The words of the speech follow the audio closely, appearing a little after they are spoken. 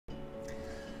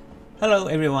Hello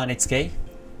everyone, it's Kei.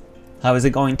 How is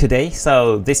it going today?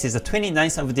 So this is the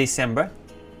 29th of December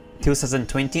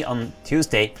 2020 on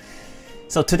Tuesday.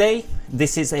 So today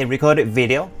this is a recorded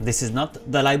video. This is not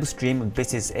the live stream.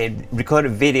 This is a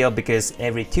recorded video because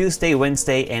every Tuesday,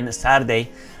 Wednesday and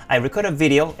Saturday I record a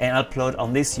video and upload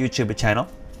on this YouTube channel.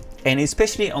 And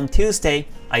especially on Tuesday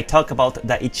I talk about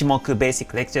the Ichimoku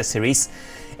Basic lecture series.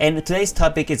 And today's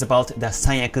topic is about the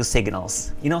Sanyaku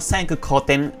signals. You know, Sanyaku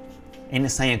Kouten and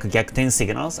Sanyaku Gyakuten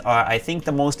signals are, I think,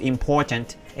 the most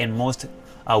important and most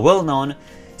well-known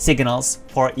signals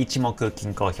for Ichimoku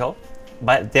Kinko Hyo.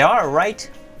 But there are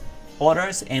right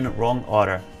orders and wrong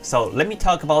order. So let me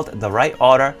talk about the right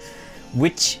order,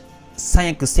 which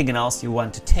Sanyaku signals you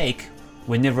want to take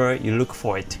whenever you look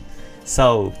for it.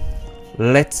 So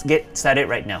let's get started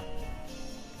right now.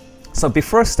 So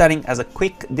before starting, as a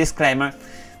quick disclaimer,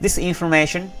 this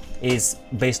information is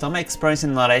based on my experience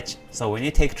and knowledge, so when you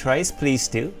take tries, please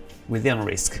do within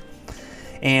risk.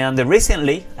 And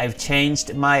recently, I've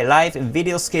changed my live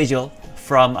video schedule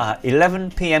from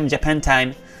 11 p.m. Japan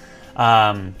time,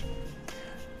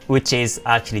 which is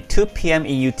actually 2 p.m.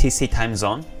 in UTC time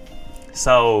zone.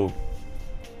 So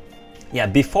yeah,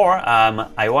 before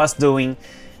I was doing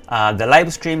the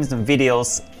live streams and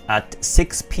videos at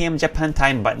 6 p.m. Japan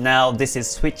time, but now this is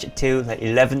switched to the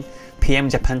 11 p.m.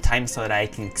 Japan time so that I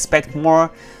can expect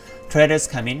more traders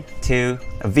coming to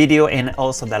a video and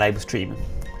also the live stream.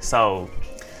 So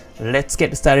let's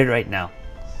get started right now.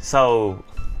 So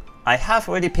I have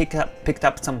already picked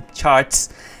up some charts,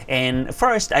 and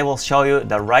first I will show you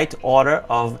the right order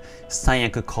of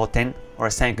Sanyaku Kouten or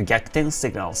Sanyaku Gyakuten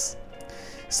signals.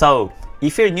 So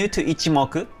if you're new to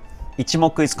Ichimoku,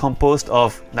 Ichimoku is composed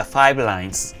of the 5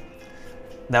 lines.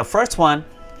 The first one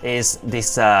is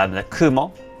this the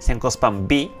Kumo, Senko span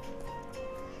B.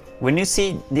 When you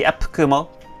see the up Kumo,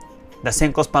 the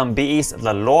Senko span B is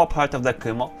the lower part of the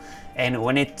Kumo, and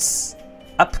when it's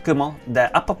up Kumo,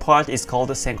 the upper part is called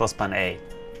Senko span A.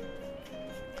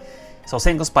 So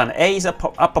Senko span A is the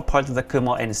upper part of the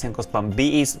Kumo, and Senko span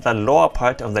B is the lower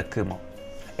part of the Kumo.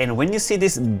 And when you see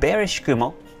this bearish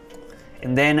Kumo,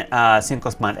 and then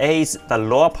Senko span A is the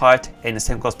lower part and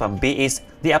Senko span B is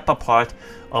the upper part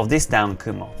of this down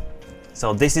Kumo.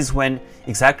 So this is when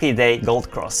exactly they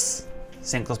gold cross.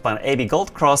 Senko span AB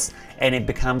gold cross, and it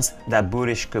becomes the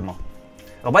bullish Kumo.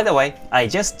 Oh, by the way, I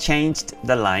just changed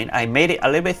the line. I made it a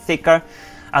little bit thicker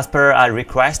as per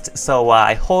request, so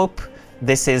I hope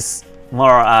this is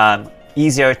more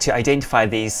easier to identify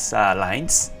these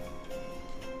lines.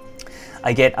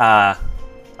 I get a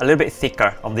little bit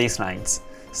thicker on these lines.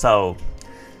 So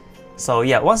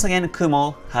yeah, once again,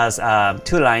 Kumo has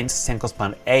 2 lines, Senko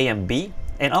span A and B,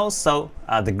 and also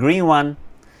the green one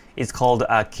is called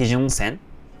Kijun Sen,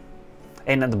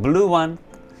 and the blue one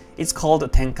is called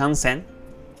Tenkan Sen,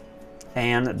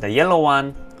 and the yellow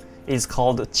one is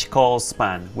called Chikou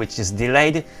span, which is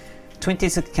delayed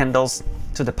 26 candles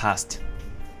to the past.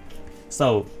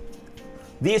 So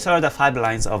these are the 5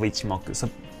 lines of Ichimoku. So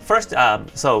first,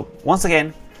 so once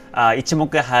again,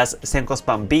 Ichimoku has Senko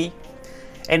span B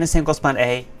and Senko span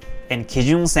A and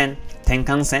Kijun Sen,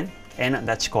 Tenkan Sen, and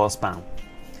the Chikou span.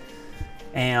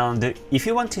 And if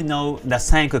you want to know the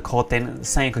Sanyaku Kouten,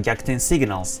 Sanyaku Gyakuten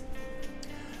signals,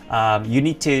 you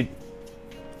need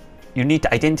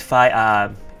to identify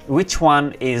which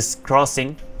one is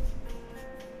crossing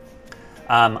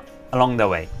along the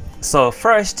way. So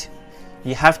first,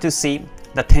 you have to see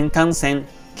the Tenkan Sen,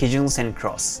 Kijun Sen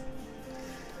cross.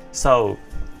 So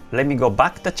let me go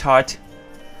back the chart,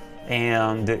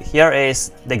 and here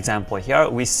is the example. Here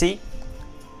we see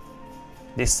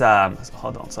this,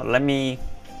 hold on, so let me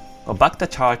go back the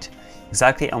chart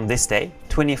exactly on this day,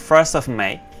 21st of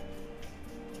May.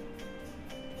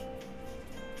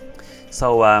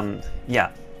 So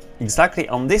yeah, exactly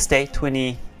on this day,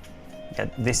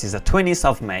 this is the 20th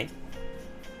of May.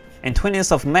 And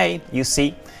 20th of May, you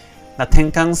see the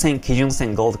Tenkan Sen, Kijun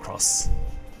Sen gold cross.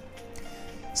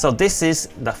 So this is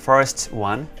the first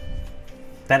one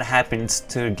that happens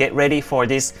to get ready for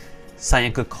this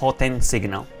Sanyaku Kouten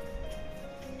signal.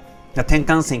 The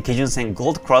Tenkan Sen, Kijun Sen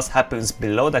gold cross happens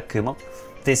below the Kumo.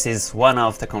 This is one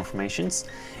of the confirmations.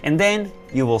 And then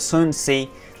you will soon see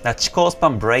the Chikou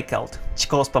span breakout.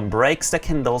 Chikou span breaks the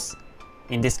candles,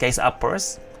 in this case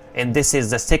upwards, and this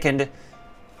is the second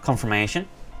confirmation.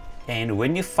 And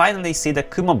when you finally see the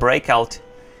Kumo breakout,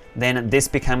 then this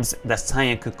becomes the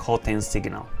Sanyaku Kouten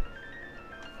signal.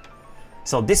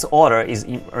 So this order is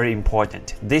very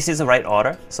important. This is the right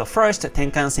order. So first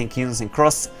Tenkan Sen, Kijun Sen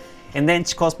cross, and then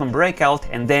Chikou span breakout,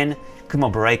 and then Kumo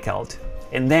breakout,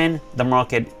 and then the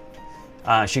market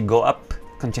should go up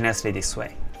continuously this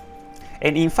way.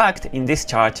 And in fact, in this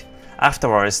chart,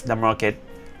 afterwards the market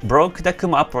broke the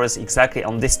Kumo upwards exactly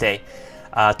on this day,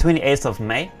 28th of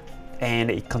May,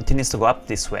 and it continues to go up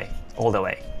this way, all the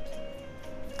way.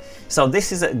 So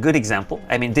this is a good example.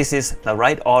 I mean, this is the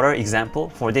right order example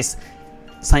for this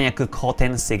Sanyaku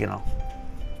Kouten signal.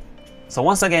 So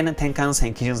once again,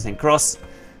 Tenkan-sen, Kijun-sen cross,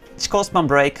 Chikou span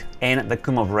break, and the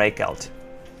Kumo breakout.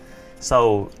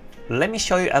 So let me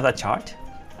show you other chart,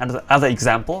 another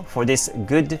example for this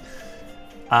good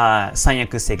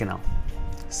Sanyaku signal.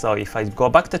 So if I go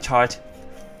back the chart,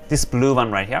 this blue one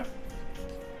right here.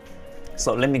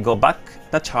 So let me go back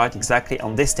the chart exactly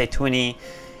on this day,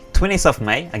 20th of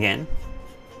May again,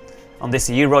 on this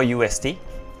Euro USD.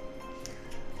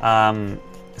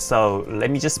 So let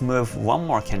me just move one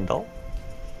more candle.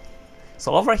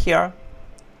 So over here,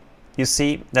 you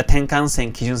see the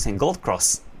Tenkan-sen, Kijun-sen gold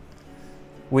cross,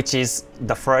 which is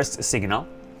the first signal.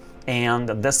 And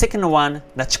the second one,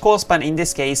 the Chikou span in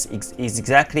this case, is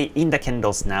exactly in the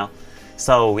candles now.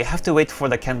 So we have to wait for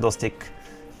the candlestick.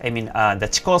 I mean, the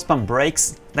Chikou span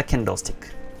breaks the candlestick.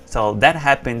 So that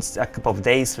happens a couple of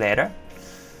days later,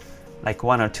 like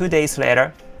 1 or 2 days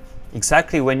later.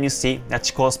 Exactly when you see the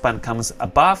Chikou span comes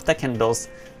above the candles,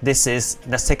 this is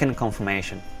the second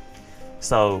confirmation.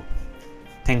 So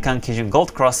Tenkan Kijun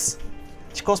gold cross,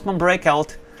 Chikou span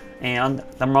breakout, and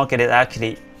the market is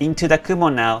actually into the Kumo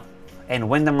now. And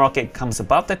when the market comes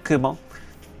above the Kumo,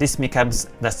 this becomes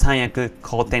the Sanyaku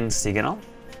Kouten signal,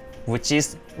 which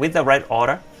is with the right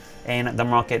order, and the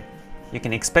market, you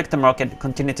can expect the market to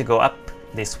continue to go up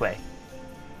this way.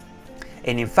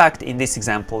 And in fact, in this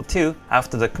example too,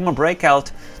 after the Kumo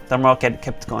breakout, the market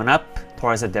kept going up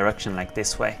towards a direction like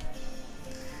this way.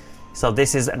 So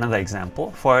this is another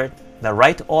example for the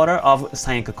right order of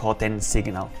Sanyaku Kouten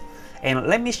signal. And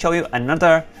let me show you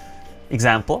another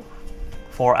example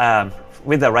for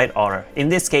with the right order. In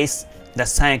this case, the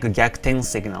Sanyaku Gyakuten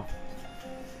signal.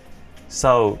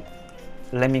 So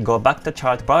let me go back to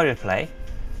chart bar replay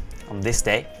on this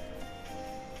day,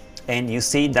 and you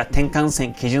see that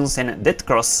Tenkan-sen, Kijun-sen dead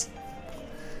cross,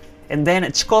 and then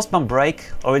Chikou span break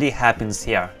already happens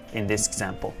here in this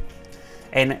example.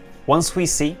 And once we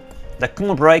see the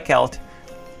Kumo breakout,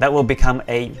 that will become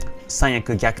a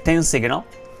Sanyaku Gyakuten signal,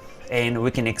 and we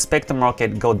can expect the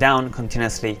market go down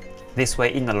continuously this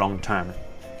way in the long term.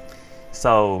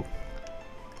 So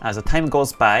as the time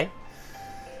goes by,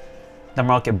 the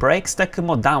market breaks the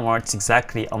Kumo downwards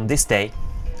exactly on this day,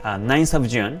 9th of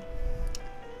June,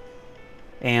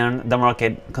 and the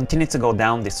market continues to go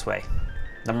down this way.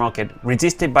 The market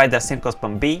resisted by the Senko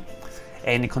span B,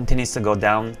 and it continues to go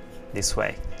down this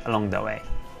way along the way.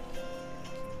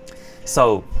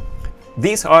 So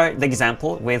these are the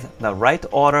example with the right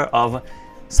order of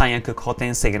Sanyaku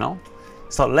Kouten signal.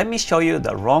 So let me show you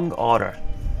the wrong order.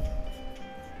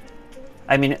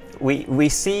 I mean, we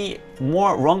see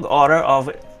more wrong order of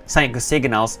Sanyaku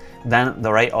signals than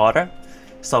the right order.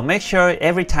 So make sure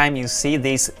every time you see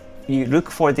these, you look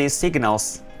for these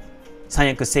signals,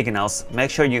 Sanyaku signals,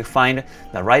 make sure you find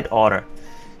the right order.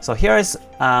 So here is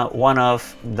one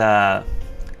of the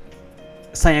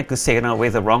Sanyaku signal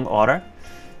with the wrong order.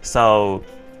 So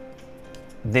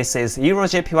this is Euro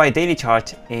JPY daily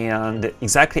chart, and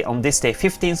exactly on this day,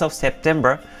 15th of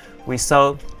September, we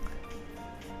saw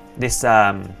this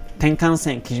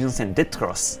Tenkan-sen, Kijun-sen dead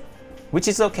cross, which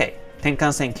is okay.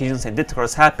 Tenkan-sen, Kijun-sen dead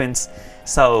cross happens.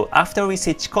 So after we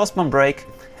see Chikou span break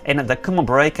and the Kumo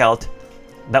breakout,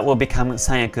 that will become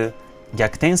Sanyaku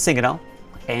Gyakuten signal,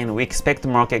 and we expect the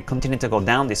market continue to go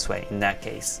down this way in that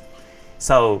case.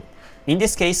 So in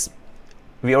this case,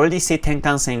 we already see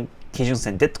Tenkan-sen,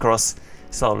 Kijun-sen dead cross.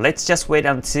 So let's just wait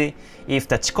and see if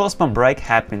the Chikou span break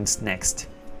happens next.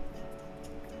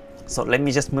 So let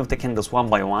me just move the candles one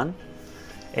by one.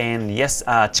 And yes,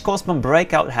 Chikou span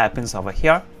breakout happens over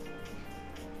here.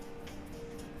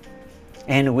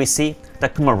 And we see the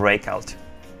Kumo breakout.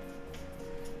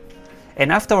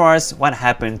 And afterwards, what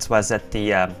happens was that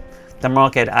the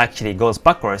market actually goes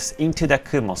backwards into the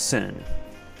Kumo soon.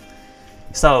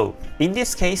 So in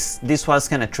this case, this was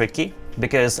kind of tricky,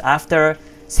 because after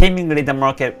seemingly the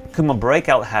market Kumo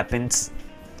breakout happens,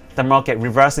 the market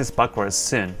reverses backwards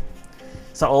soon.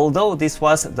 So although this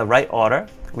was the right order,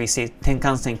 we see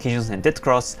Tenkan-sen, Kijun-sen dead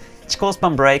cross, Chikou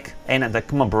span break, and the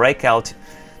Kumo breakout,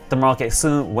 the market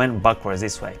soon went backwards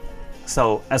this way.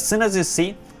 So as soon as you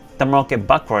see the market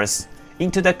backwards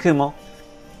into the Kumo,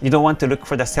 you don't want to look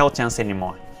for the sell chance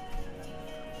anymore.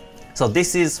 So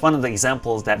this is one of the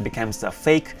examples that becomes the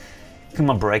fake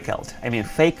Kumo breakout. I mean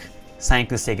fake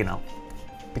Sanyaku signal.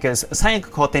 Because Sanyaku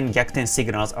Kouten Gyakuten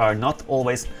signals are not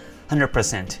always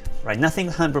 100%, right? Nothing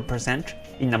 100%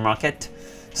 in the market.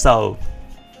 So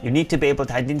you need to be able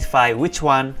to identify which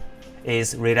one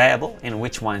is reliable and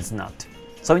which one is not.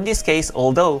 So in this case,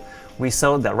 although we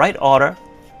saw the right order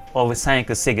of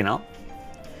Sanyaku signal,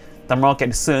 the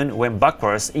market soon went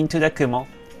backwards into the Kumo,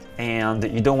 and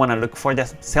you don't want to look for the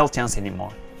sell chance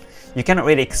anymore. You cannot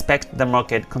really expect the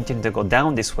market continue to go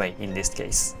down this way in this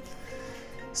case.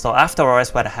 So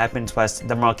afterwards, what happened was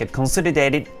the market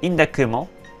consolidated in the Kumo.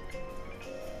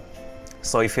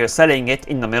 So if you're selling it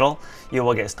in the middle, you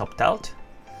will get stopped out.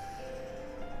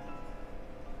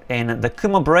 And the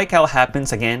Kumo breakout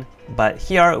happens again, but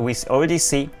here we already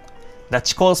see the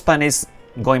Chikou span is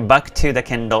going back to the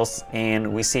candles,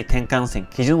 and we see Tenkan-sen,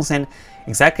 Kijun-sen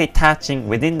exactly touching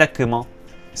within the Kumo,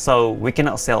 so we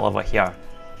cannot sell over here.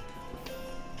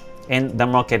 And the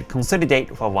market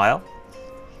consolidated for a while.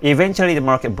 Eventually the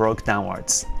market broke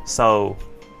downwards. So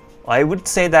I would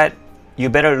say that you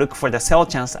better look for the sell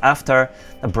chance after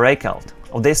the breakout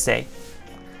of this day.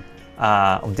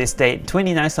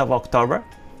 29th of October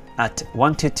at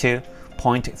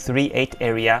 122.38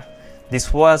 area.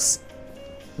 This was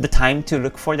the time to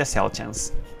look for the sell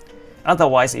chance.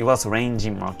 Otherwise, it was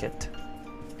ranging market.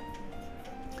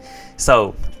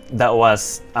 So that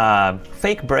was a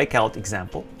fake breakout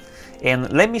example.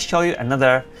 And let me show you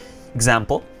another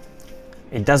example.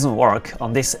 It doesn't work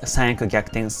on this Sanyaku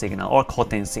Gyakuten signal or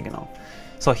Kouten signal.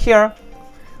 So here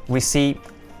we see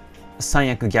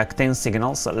Sanyaku Gyakuten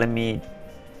signal. So let me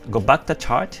go back the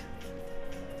chart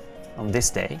on this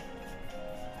day.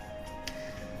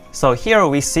 So here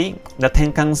we see the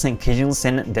Tenkan-sen,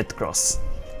 Kijun-sen dead cross.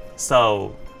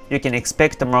 So you can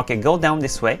expect the market go down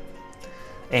this way,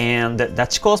 and the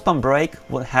Chikou span break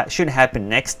should happen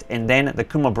next, and then the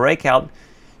Kumo breakout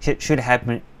should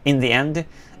happen in the end,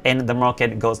 and the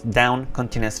market goes down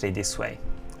continuously this way.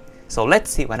 So let's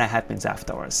see what happens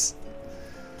afterwards.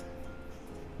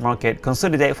 Market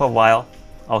consolidate for a while.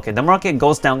 Okay, the market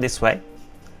goes down this way,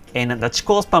 and the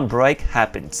Chikou span break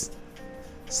happens.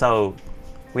 So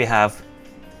we have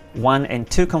 1 and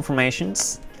 2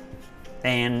 confirmations,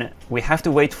 and we have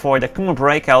to wait for the Kumo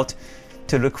breakout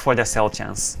to look for the sell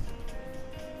chance.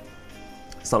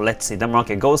 So let's see, the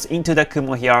market goes into the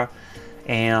Kumo here,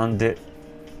 and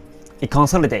it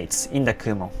consolidates in the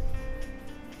Kumo.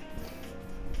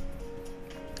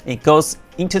 It goes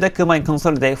into the Kumo and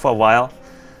consolidates for a while,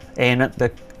 and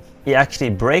it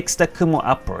actually breaks the Kumo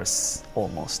upwards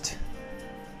almost.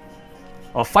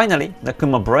 Or finally, the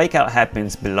Kumo breakout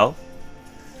happens below.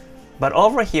 But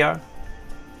over here,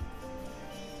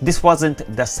 this wasn't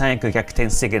the Sanyaku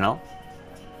Gyakuten signal,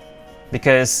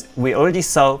 because we already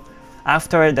saw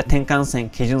after the Tenkan-sen,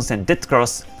 Kijun-sen did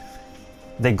cross,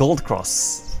 the gold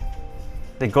cross.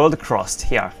 The gold crossed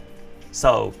here.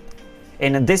 So,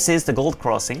 and this is the gold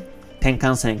crossing,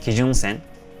 Tenkan-sen, Kijun-sen.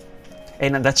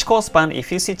 And the Chikou span, if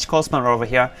you see Chikou span over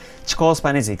here, Chikou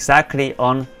span is exactly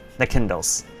on the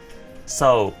candles.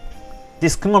 So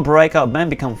this Kumo breakout might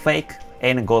become fake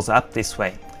and goes up this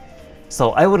way.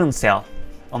 So I wouldn't sell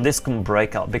on this Kumo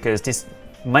breakout because this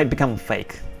might become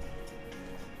fake.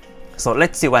 So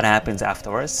let's see what happens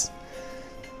afterwards.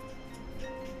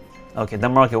 Okay, the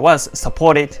market was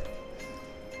supported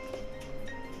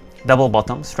double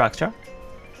bottom structure,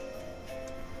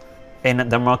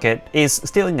 and the market is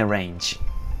still in the range.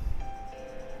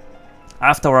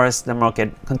 Afterwards, the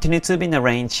market continued to be in the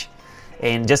range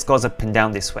and just goes up and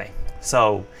down this way.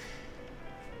 So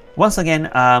once again,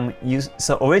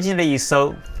 originally you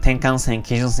saw Tenkan-sen,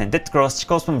 Kijun-sen did cross,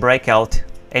 Chikou span breakout,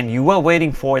 and you were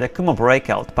waiting for the Kumo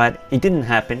breakout, but it didn't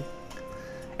happen.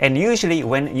 And usually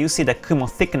when you see the Kumo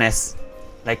thickness,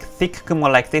 like thick Kumo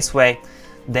like this way,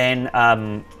 then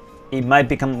it might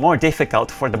become more difficult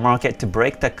for the market to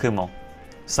break the Kumo.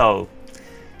 So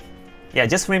yeah,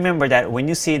 just remember that when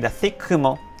you see the thick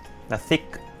Kumo, the thick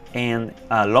and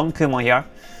long Kumo here,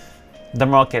 the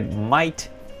market might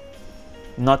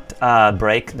not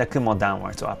break the Kumo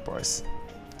downwards or upwards.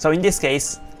 So in this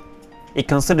case, it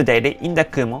consolidated in the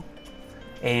Kumo,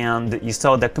 and you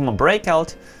saw the Kumo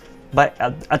breakout, but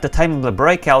at the time of the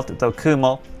breakout, the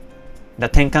Kumo, the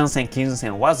Tenkan-sen,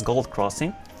 Kijun-sen was gold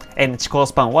crossing, and Chikou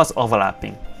span was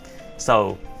overlapping.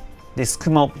 So this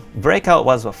Kumo breakout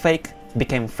was a fake,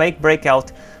 became fake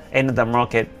breakout, and the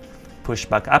market pushed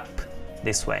back up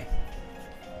this way.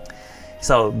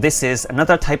 So this is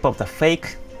another type of the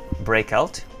fake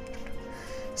breakout.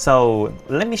 So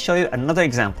let me show you another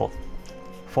example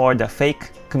for the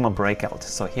fake Kumo breakout.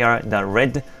 So here the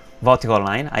red vertical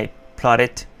line I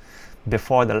plotted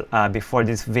before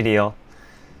this video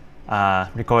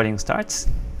recording starts.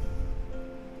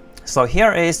 So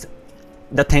here is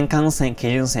the Tenkan-sen,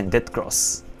 Kijun-sen dead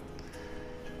cross.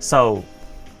 So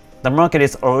the market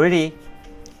is already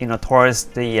towards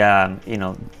the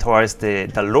towards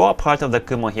the lower part of the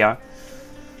Kumo here,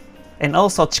 And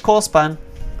also Chikou span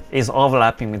is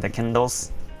overlapping with the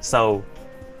candles. So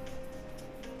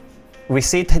we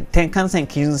see Tenkan-sen,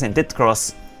 Kijun-sen dead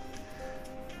cross,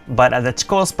 but the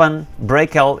Chikou span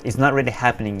breakout is not really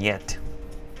happening yet.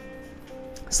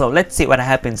 So let's see what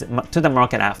happens to the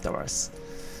market afterwards.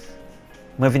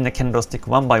 Moving the candlestick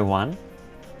one by one.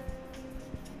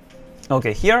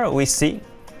 Okay, here we see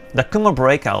the Kumo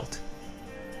breakout.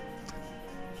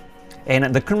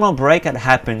 And the Kumo breakout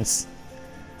happens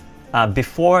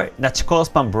before the Chikou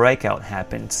span breakout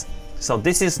happens. So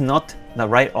this is not the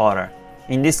right order.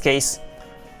 In this case,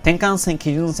 Tenkan-sen,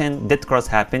 Kijun-sen dead cross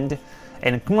happened,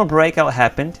 and Kumo breakout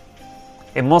happened,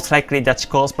 and most likely the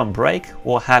Chikou span break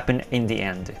will happen in the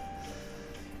end.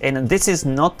 And this is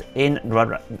not in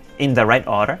the right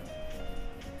order.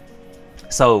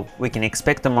 So we can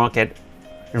expect the market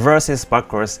reverses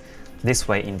backwards this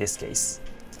way in this case.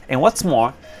 And what's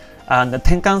more, the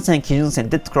Tenkan-sen, Kijun-sen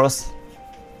dead cross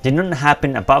did not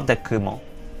happen above the Kumo.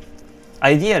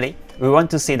 Ideally, we want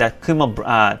to see the Kumo,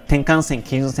 Tenkan-sen,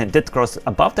 Kijun-sen dead cross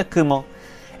above the Kumo,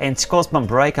 and Chikou span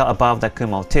breakout above the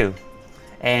Kumo too.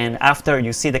 And after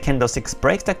you see the candlesticks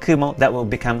break the Kumo, that will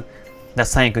become the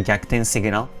Sanyaku Gyakuten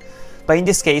signal. But in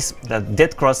this case, the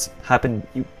dead cross happened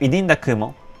within the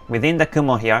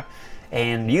Kumo here.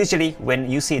 And usually when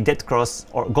you see dead cross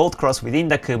or gold cross within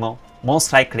the Kumo,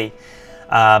 most likely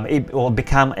it will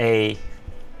become a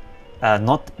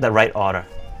not the right order.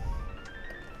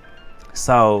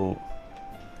 So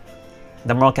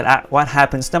the market, what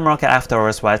happens to the market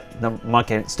afterwards was the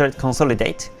market started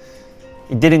consolidate.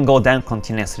 It didn't go down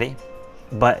continuously,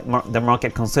 but the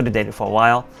market consolidated for a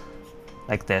while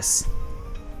like this.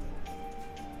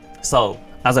 So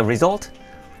as a result,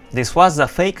 this was a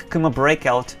fake Kumo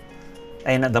breakout,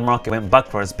 and the market went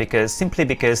backwards simply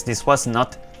because this was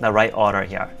not the right order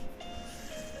here.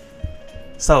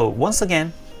 So once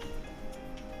again,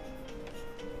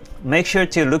 make sure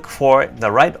to look for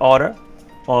the right order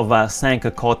of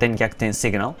Sanyaku Kouten Gyakuten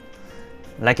signal.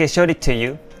 Like I showed it to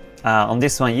you on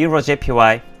this one, Euro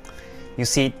JPY, you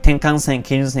see Tenkan-sen,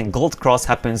 Kijun-sen gold cross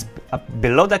happens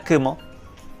below the Kumo,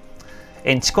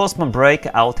 and Chikou span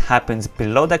breakout happens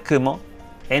below the Kumo,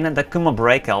 and the Kumo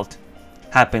breakout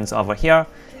happens over here,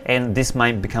 and this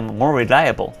might become more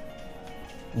reliable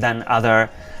than other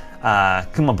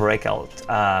Kumo breakout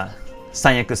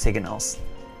Sanyaku signals.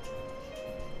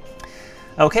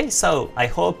 Okay, so I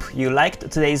hope you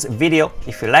liked today's video.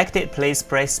 If you liked it, please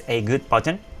press a good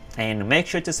button and make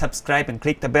sure to subscribe and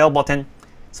click the bell button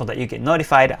so that you get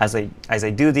notified as I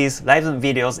do these live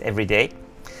videos every day.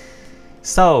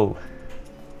 So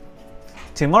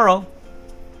tomorrow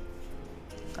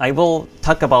I will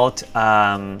talk about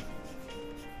a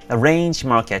range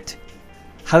market.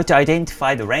 How to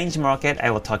identify the range market,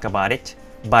 I will talk about it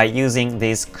by using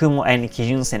these Kumo and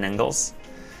Kijun-sen angles.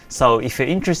 So if you're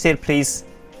interested, please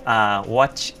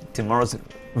watch tomorrow's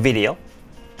video.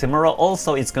 Tomorrow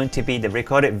also is going to be the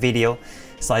recorded video,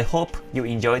 so I hope you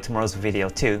enjoy tomorrow's video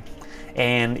too.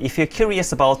 And if you're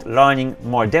curious about learning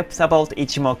more depth about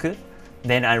Ichimoku,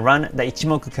 then I run the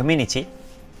Ichimoku community.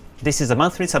 This is a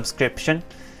monthly subscription,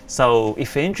 so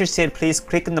if you're interested, please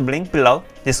click on the link below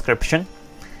description,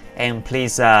 and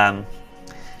please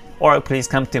please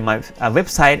come to my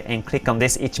website and click on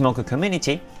this Ichimoku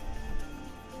community.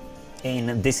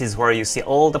 And this is where you see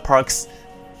all the perks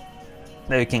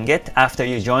that you can get after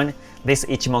you join this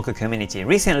Ichimoku community.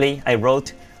 Recently, I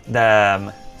wrote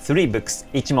the 3 books,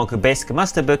 Ichimoku Basic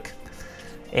Master Book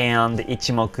and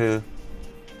Ichimoku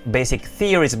Basic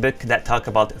Theories book that talk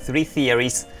about 3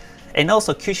 theories, and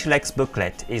also Kyushu Lex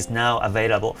booklet is now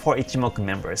available for Ichimoku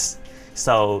members.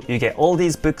 So you get all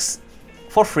these books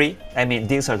for free. I mean,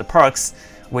 these are the perks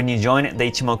when you join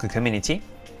the Ichimoku community.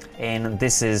 And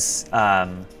this is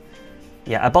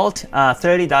about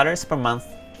 $30 per month.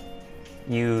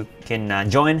 You can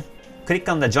join, click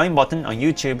on the join button on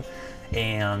YouTube,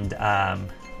 and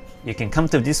you can come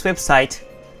to this website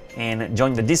and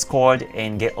join the Discord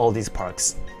and get all these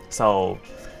perks. So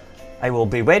I will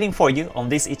be waiting for you on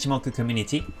this Ichimoku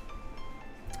community.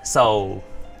 So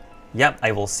yeah,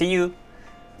 I will see you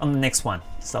on the next one.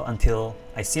 So until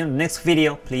I see you in the next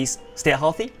video, please stay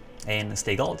healthy and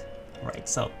stay gold. Alright,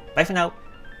 so bye for now.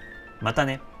 Mata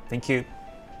ne. Thank you.